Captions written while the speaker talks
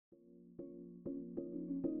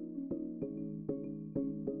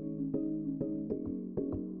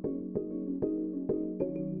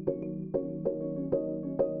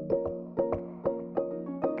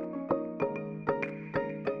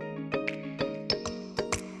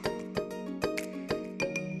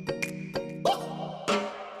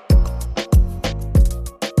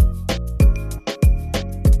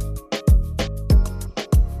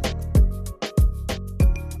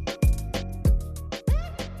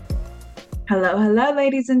Hello, hello,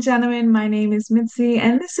 ladies and gentlemen. My name is Mitzi,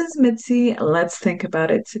 and this is Mitzi. Let's think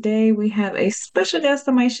about it. Today, we have a special guest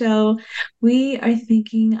on my show. We are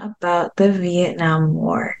thinking about the Vietnam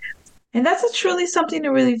War. And that's truly something to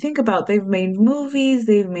really think about. They've made movies,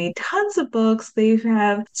 they've made tons of books, they've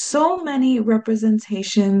had so many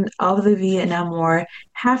representation of the Vietnam War.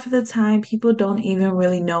 Half of the time, people don't even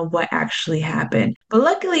really know what actually happened. But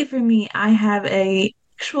luckily for me, I have a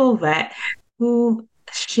actual vet who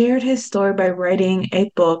shared his story by writing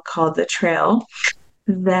a book called The Trail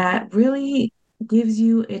that really gives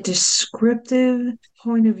you a descriptive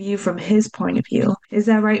point of view from his point of view. Is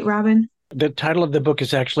that right, Robin? The title of the book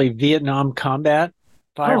is actually Vietnam Combat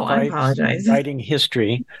Oh, I Firefights and apologize. Writing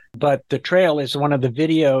History. But The Trail is one of the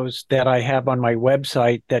videos that I have on my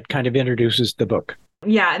website that kind of introduces the book.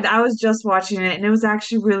 Yeah, and I was just watching it and it was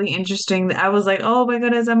actually really interesting. I was like, oh my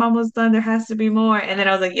goodness, I'm almost done. There has to be more. And then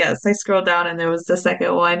I was like, yes, I scrolled down and there was the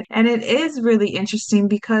second one. And it is really interesting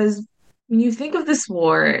because when you think of this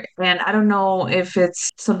war, and I don't know if it's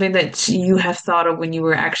something that you have thought of when you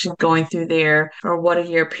were actually going through there, or what are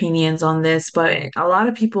your opinions on this, but a lot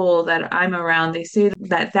of people that I'm around, they say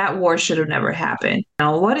that that war should have never happened.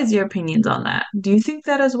 Now, what is your opinions on that? Do you think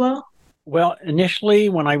that as well? Well, initially,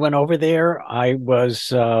 when I went over there, I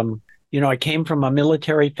came from a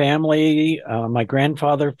military family. My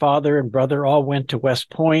grandfather, father, and brother all went to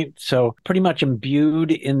West Point. So pretty much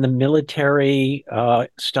imbued in the military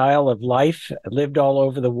style of life. I lived all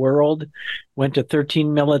over the world, went to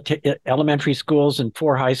 13 elementary schools and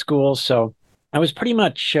 4 high schools. So I was pretty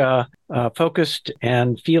much focused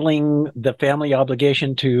and feeling the family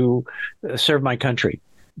obligation to serve my country.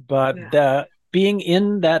 But Yeah. being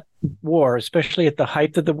in that war, especially at the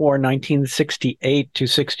height of the war, 1968 to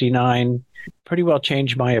 69, pretty well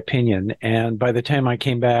changed my opinion. And by the time I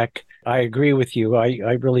came back, I agree with you.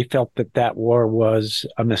 I really felt that that war was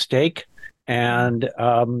a mistake and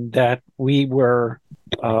that we were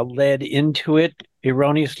led into it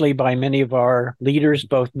erroneously by many of our leaders,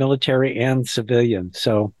 both military and civilian.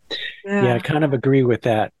 So, yeah, I Yeah. kind of agree with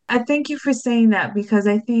that. I thank you for saying that because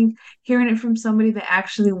I think hearing it from somebody that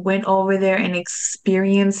actually went over there and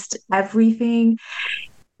experienced everything,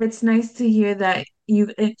 it's nice to hear that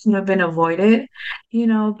it can have been avoided,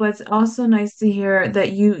 but it's also nice to hear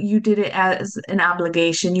that you did it as an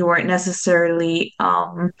obligation. You weren't necessarily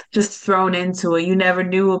just thrown into it. You never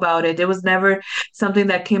knew about it. It was never something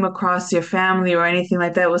that came across your family or anything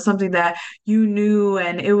like that. It was something that you knew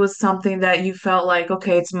and it was something that you felt like,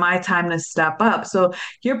 okay, it's my time to step up. So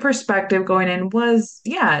your perspective going in was,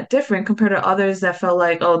 yeah, different compared to others that felt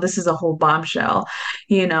like, oh, this is a whole bombshell.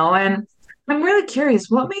 And I'm really curious,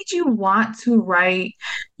 what made you want to write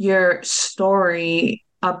your story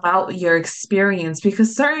about your experience?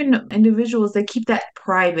 Because certain individuals, they keep that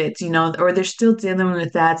private, or they're still dealing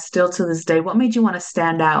with that still to this day. What made you want to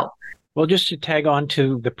stand out? Well, just to tag on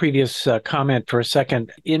to the previous comment for a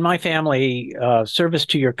second, in my family, service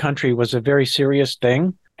to your country was a very serious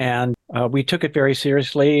thing, and we took it very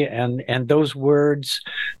seriously. And those words,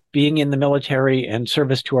 being in the military and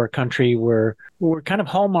service to our country, were kind of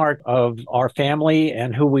hallmark of our family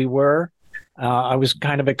and who we were. I was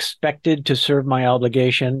kind of expected to serve my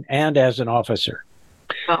obligation and as an officer.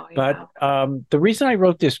 Oh, But yeah. the reason I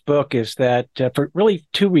wrote this book is that for really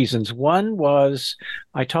two reasons. One was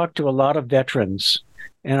I talked to a lot of veterans,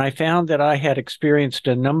 and I found that I had experienced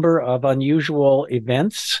a number of unusual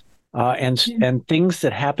events and things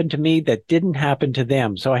that happened to me that didn't happen to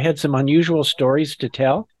them. So I had some unusual stories to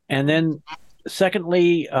tell. And then,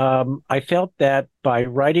 secondly, I felt that by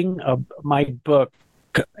writing my book,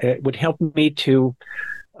 it would help me to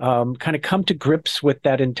kind of come to grips with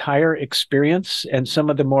that entire experience and some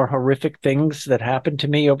of the more horrific things that happened to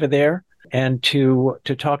me over there, and to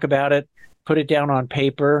talk about it, put it down on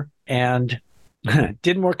paper, and it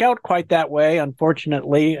didn't work out quite that way.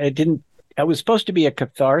 Unfortunately, it didn't. It was supposed to be a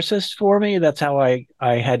catharsis for me. That's how I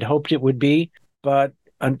had hoped it would be, but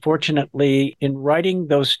unfortunately, in writing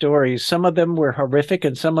those stories, some of them were horrific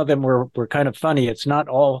and some of them were kind of funny. It's not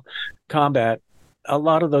all combat. A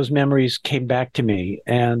lot of those memories came back to me,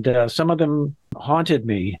 and some of them haunted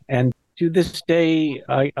me. And to this day,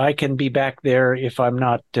 I can be back there if I'm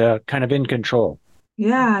not kind of in control.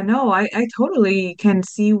 Yeah, no, I totally can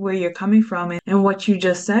see where you're coming from and what you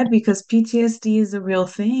just said because PTSD is a real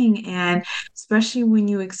thing. And especially when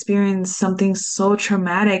you experience something so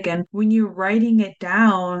traumatic and when you're writing it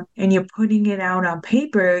down and you're putting it out on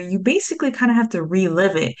paper, you basically kind of have to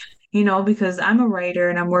relive it. because I'm a writer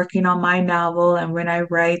and I'm working on my novel. And when I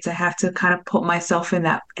write, I have to kind of put myself in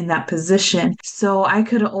that position. So I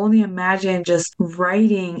could only imagine just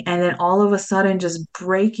writing and then all of a sudden just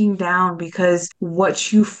breaking down because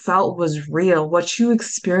what you felt was real, what you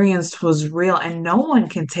experienced was real, and no one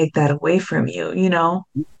can take that away from you.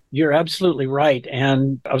 You're absolutely right.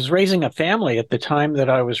 And I was raising a family at the time that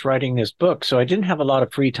I was writing this book, so I didn't have a lot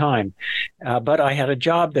of free time. But I had a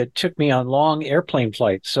job that took me on long airplane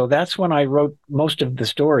flights. So that's when I wrote most of the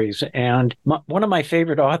stories. And one of my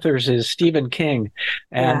favorite authors is Stephen King.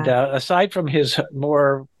 And Yeah. aside from his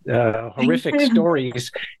more horrific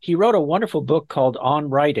stories, he wrote a wonderful book called On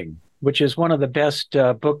Writing, which is one of the best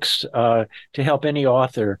books to help any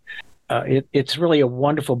author. It's really a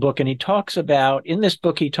wonderful book. And in this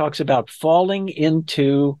book, he talks about falling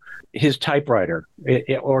into his typewriter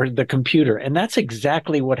or the computer. And that's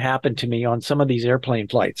exactly what happened to me on some of these airplane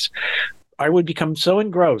flights. I would become so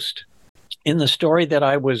engrossed in the story that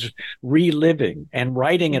I was reliving and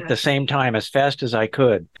writing at Yeah. the same time as fast as I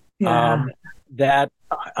could, Yeah. that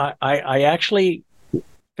I actually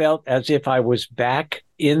felt as if I was back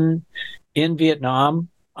in Vietnam.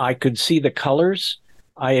 I could see the colors.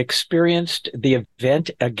 I experienced the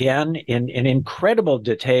event again in incredible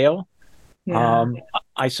detail. Yeah. Um,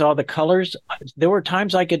 I saw the colors. There were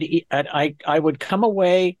times I would come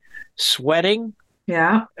away sweating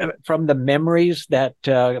Yeah. from the memories that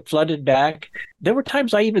flooded back. There were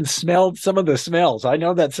times I even smelled some of the smells. I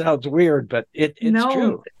know that sounds weird, but it's No,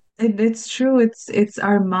 true. it's true. It's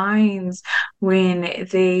our minds when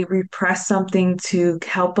they repress something to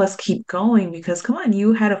help us keep going. Because come on,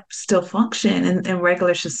 you had to still function in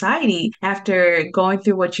regular society after going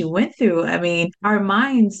through what you went through. I mean, our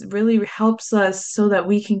minds really helps us so that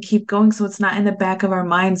we can keep going. So it's not in the back of our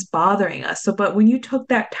minds bothering us. So, but when you took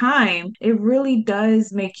that time, it really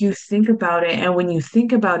does make you think about it. And when you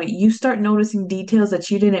think about it, you start noticing details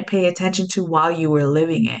that you didn't pay attention to while you were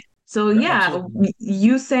living it. So You're yeah, absolutely right.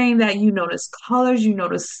 you saying that you notice colors, you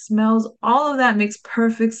notice smells, all of that makes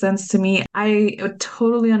perfect sense to me. I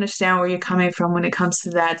totally understand where you're coming from when it comes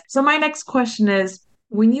to that. So my next question is,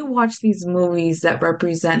 when you watch these movies that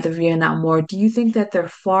represent the Vietnam War, do you think that they're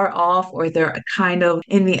far off or they're kind of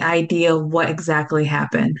in the idea of what exactly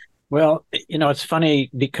happened? Well, it's funny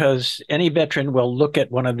because any veteran will look at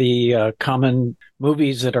one of the common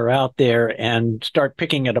movies that are out there and start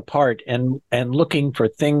picking it apart and looking for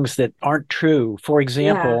things that aren't true. For Yeah,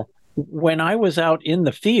 example, when I was out in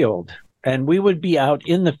the field, and we would be out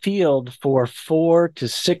in the field for 4 to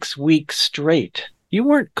 6 weeks straight, you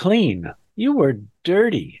weren't clean. You were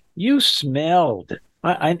dirty. You smelled.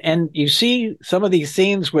 And you see some of these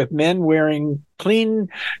scenes with men wearing clean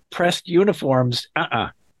pressed uniforms.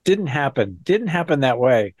 Didn't happen. Didn't happen that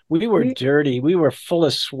way. We were we, dirty. We were full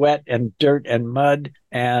of sweat and dirt and mud.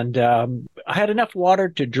 And I had enough water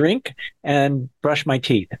to drink and brush my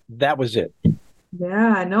teeth. That was it.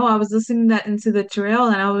 yeah, no, I was listening that into the trail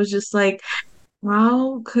and I was just like,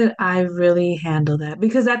 how could I really handle that?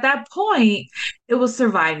 Because at that point, it was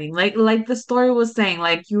surviving. Like the story was saying,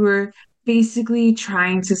 like you were basically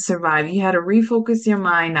trying to survive. You had to refocus your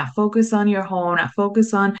mind, not focus on your home, not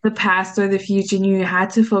focus on the past or the future. And you had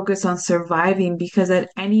to focus on surviving because at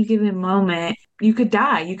any given moment, you could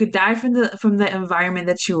die. You could die from the environment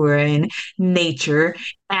that you were in, nature,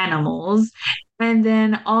 animals, and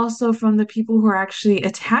then also from the people who are actually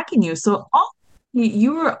attacking you. So all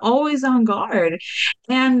you were always on guard.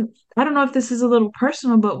 And I don't know if this is a little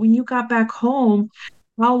personal, but when you got back home,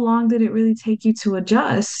 how long did it really take you to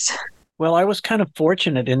adjust? Well, I was kind of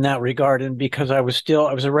fortunate in that regard, and because I was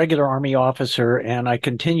a regular Army officer, and I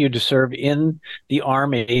continued to serve in the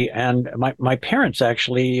Army. And my parents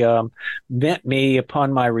actually met me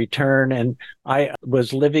upon my return, and I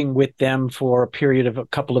was living with them for a period of a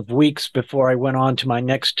couple of weeks before I went on to my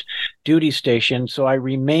next duty station. So I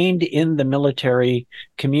remained in the military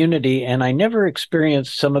community, and I never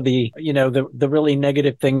experienced some of the really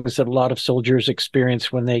negative things that a lot of soldiers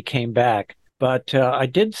experienced when they came back. But I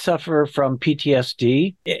did suffer from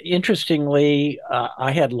PTSD. Interestingly,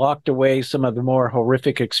 I had locked away some of the more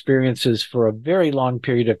horrific experiences for a very long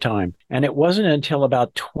period of time. And it wasn't until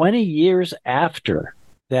about 20 years after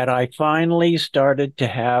that I finally started to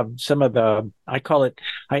have some of I call it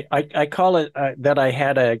that I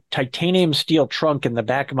had a titanium steel trunk in the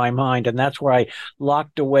back of my mind. And that's where I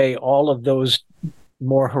locked away all of those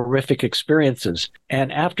more horrific experiences.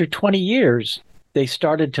 And after 20 years, they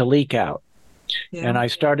started to leak out and Yeah. I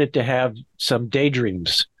started to have some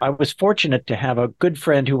daydreams. I was fortunate to have a good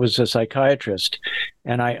friend who was a psychiatrist,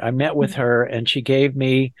 and I met with her, and she gave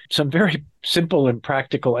me some very simple and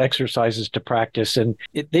practical exercises to practice. And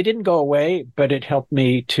they didn't go away, but it helped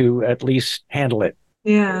me to at least handle it.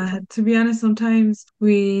 Yeah, to be honest, sometimes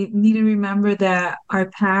we need to remember that our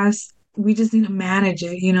past, we just need to manage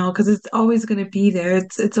it, because it's always going to be there.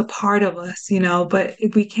 It's a part of us, but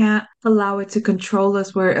if we can't allow it to control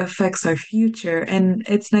us where it affects our future. And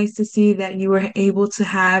it's nice to see that you were able to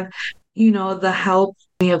have, the help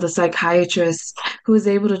of the psychiatrist who was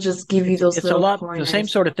able to just give you those It's a little lot the same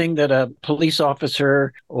pointers. sort of thing that a police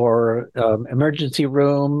officer or emergency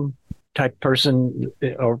room type person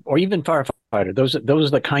or even firefighter. Those are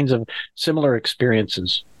the kinds of similar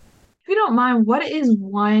experiences. If you don't mind, what is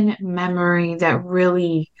one memory that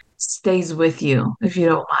really stays with you, if you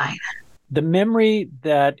don't mind? The memory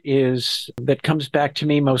that comes back to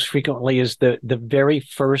me most frequently is the very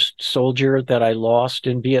first soldier that I lost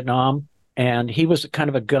in Vietnam, and he was kind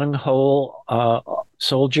of a gung-ho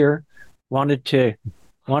soldier, wanted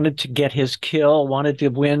to get his kill, wanted to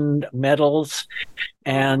win medals,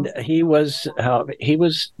 and Oh, he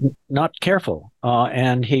was not careful,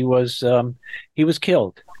 and he was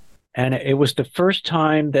killed. And it was the first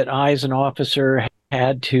time that I, as an officer,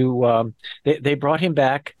 had to. They brought him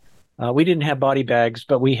back. We didn't have body bags,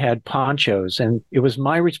 but we had ponchos, and it was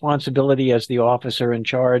my responsibility as the officer in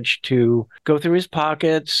charge to go through his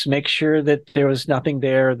pockets, make sure that there was nothing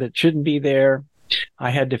there that shouldn't be there. I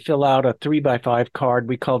had to fill out a 3x5 card.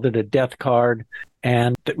 We called it a death card.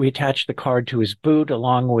 And we attached the card to his boot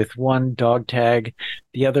along with one dog tag.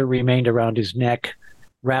 The other remained around his neck,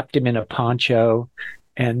 wrapped him in a poncho,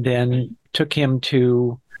 and then took him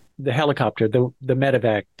to the helicopter, the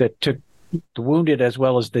medevac that took the wounded as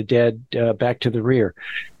well as the dead back to the rear.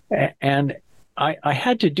 And I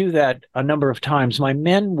had to do that a number of times. My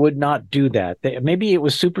men would not do that. Maybe it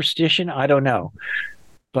was superstition. I don't know.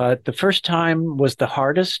 But the first time was the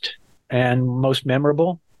hardest and most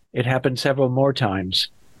memorable. It happened several more times.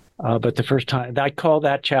 But the first time, I call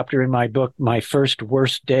that chapter in my book, My First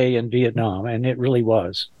Worst Day in Vietnam. And it really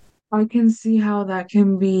was. I can see how that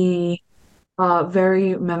can be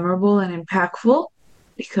very memorable and impactful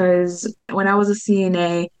because when I was a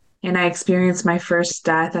CNA and I experienced my first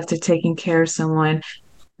death after taking care of someone,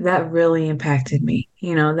 that really impacted me.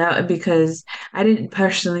 That because I didn't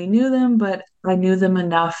personally knew them, but I knew them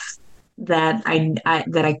enough that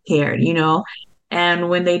I cared, And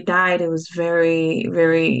when they died, it was very,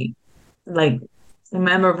 very like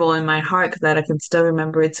memorable in my heart because that I can still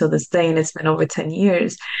remember it till this day, and it's been over 10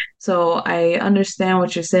 years. So I understand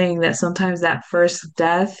what you're saying that sometimes that first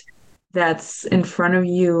death that's in front of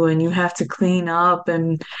you and you have to clean up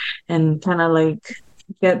and kind of like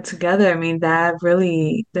get together. I mean, that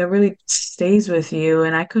really stays with you.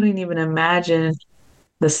 And I couldn't even imagine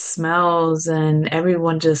the smells and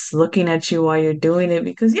everyone just looking at you while you're doing it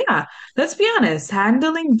because yeah, let's be honest,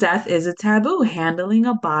 handling death is a taboo. Handling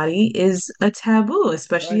a body is a taboo,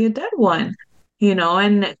 especially Right. a dead one.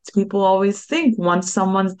 And people always think once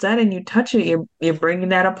someone's dead and you touch it, you're bringing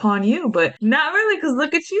that upon you, but not really, because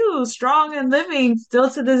look at you, strong and living still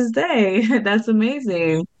to this day. That's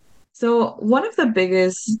amazing. So one of the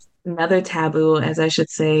biggest, another taboo, as I should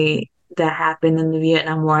say, that happened in the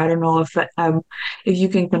Vietnam War. I don't know if you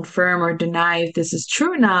can confirm or deny if this is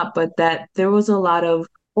true or not, but that there was a lot of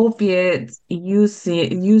opiate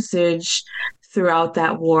usage throughout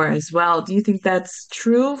that war as well. Do you think that's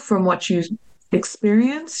true from what you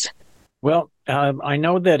experienced? Well, I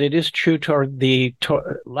know that it is true toward the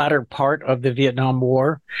latter part of the Vietnam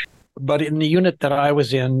War, but in the unit that I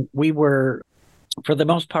was in, we were, for the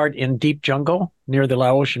most part, in deep jungle near the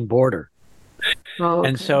Laotian border. Oh,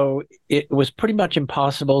 And okay. so it was pretty much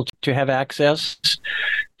impossible to have access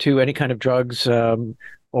to any kind of drugs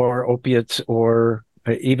or opiates or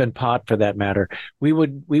even pot for that matter. We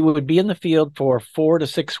would be in the field for 4 to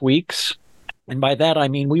 6 weeks. And by that, I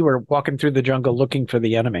mean we were walking through the jungle looking for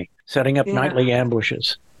the enemy, setting up Yeah. nightly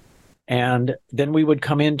ambushes. And then we would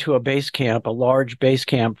come into a base camp, a large base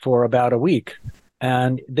camp for about a week.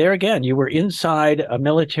 And there again, you were inside a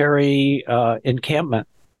military encampment.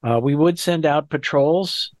 We would send out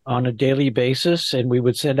patrols on a daily basis and we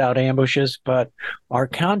would send out ambushes, but our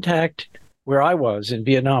contact where I was in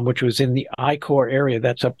Vietnam, which was in the I Corps area,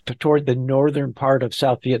 that's up toward the northern part of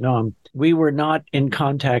South Vietnam, we were not in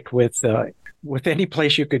contact with any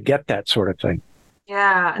place you could get that sort of thing.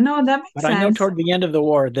 Yeah. No, that makes But I know sense. toward the end of the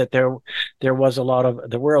war that there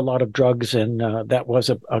were a lot of drugs, and that was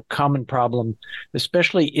a common problem,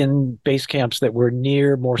 especially in base camps that were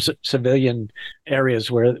near more civilian areas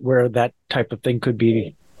where that type of thing could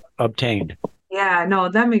be obtained. Yeah, no,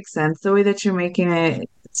 that makes sense. The way that you're making it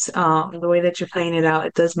the way that you're playing it out,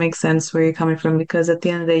 it does make sense where you're coming from because at the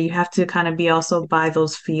end of the day, you have to kind of be also by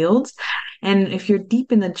those fields. And if you're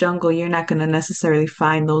deep in the jungle, you're not going to necessarily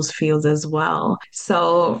find those fields as well.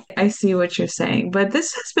 So I see what you're saying. But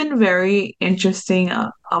this has been very interesting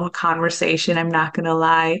of a conversation. I'm not going to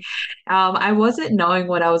lie. I wasn't knowing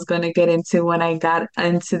what I was going to get into when I got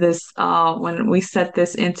into this, when we set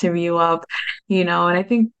this interview up, and I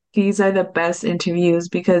think these are the best interviews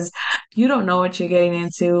because you don't know what you're getting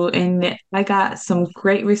into. And I got some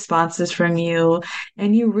great responses from you,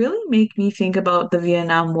 and you really make me think about the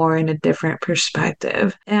Vietnam War in a different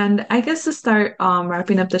perspective. And I guess to start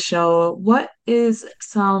wrapping up the show, what is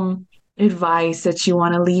some advice that you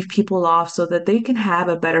want to leave people off so that they can have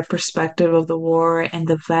a better perspective of the war and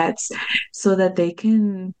the vets so that they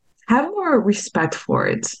can have more respect for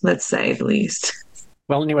it, let's say at least?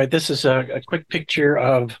 Well, anyway, this is a quick picture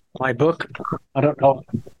of my book. I don't know.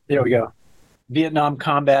 There we go. Vietnam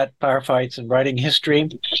Combat, Firefights, and Writing History.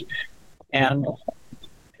 And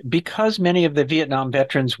because many of the Vietnam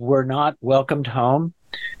veterans were not welcomed home,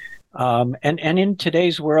 and in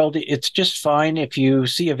today's world, it's just fine if you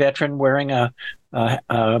see a veteran wearing a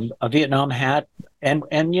Vietnam hat. And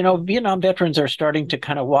Vietnam veterans are starting to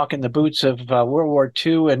kind of walk in the boots of World War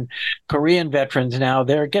II, and Korean veterans now,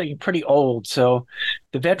 they're getting pretty old. So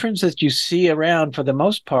the veterans that you see around, for the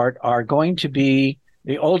most part, are going to be,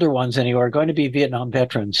 the older ones anyway, are going to be Vietnam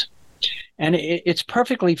veterans. And it's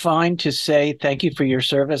perfectly fine to say, thank you for your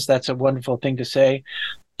service. That's a wonderful thing to say.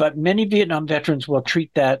 But many Vietnam veterans will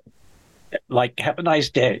treat that like, have a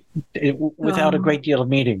nice day, without a great deal of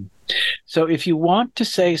meaning. So if you want to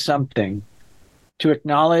say something to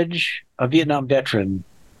acknowledge a Vietnam veteran,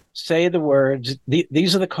 say the words,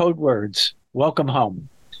 these are the code words, welcome home.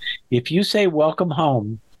 If you say welcome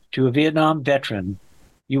home to a Vietnam veteran,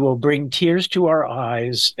 you will bring tears to our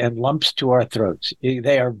eyes and lumps to our throats.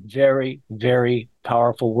 They are very, very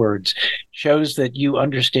powerful words. Shows that you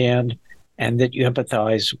understand and that you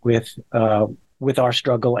empathize with our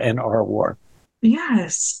struggle and our war.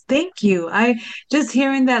 Yes, thank you. I just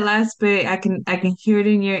hearing that last bit, I can hear it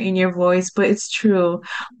in your voice, but it's true.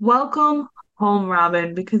 Welcome home,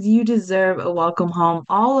 Robin, because you deserve a welcome home.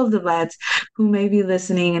 All of the vets who may be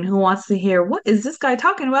listening and who wants to hear, what is this guy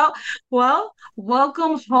talking about? Well,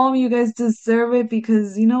 welcome home. You guys deserve it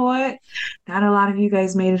because you know what? Not a lot of you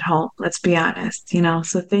guys made it home. Let's be honest,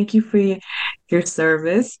 So thank you for your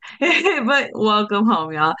service, but welcome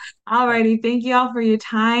home, y'all. Alrighty, thank you all for your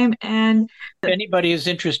time. And if anybody is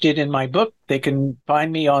interested in my book, they can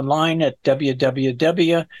find me online at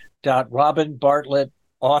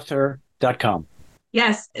www.robinbartlettauthor.com.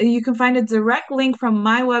 yes, you can find a direct link from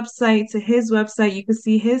my website to his website. You can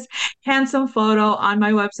see his handsome photo on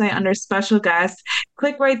my website under special guest.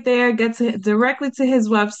 Click right there, get directly to his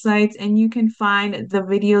website, and you can find the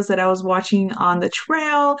videos that I was watching on the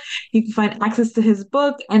trail. You can find access to his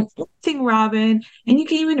book and everything, Robin. And you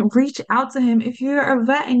can even reach out to him if you're a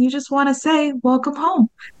vet and you just want to say, welcome home.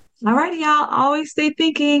 All right, y'all. Always stay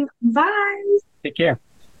thinking. Bye. Take care.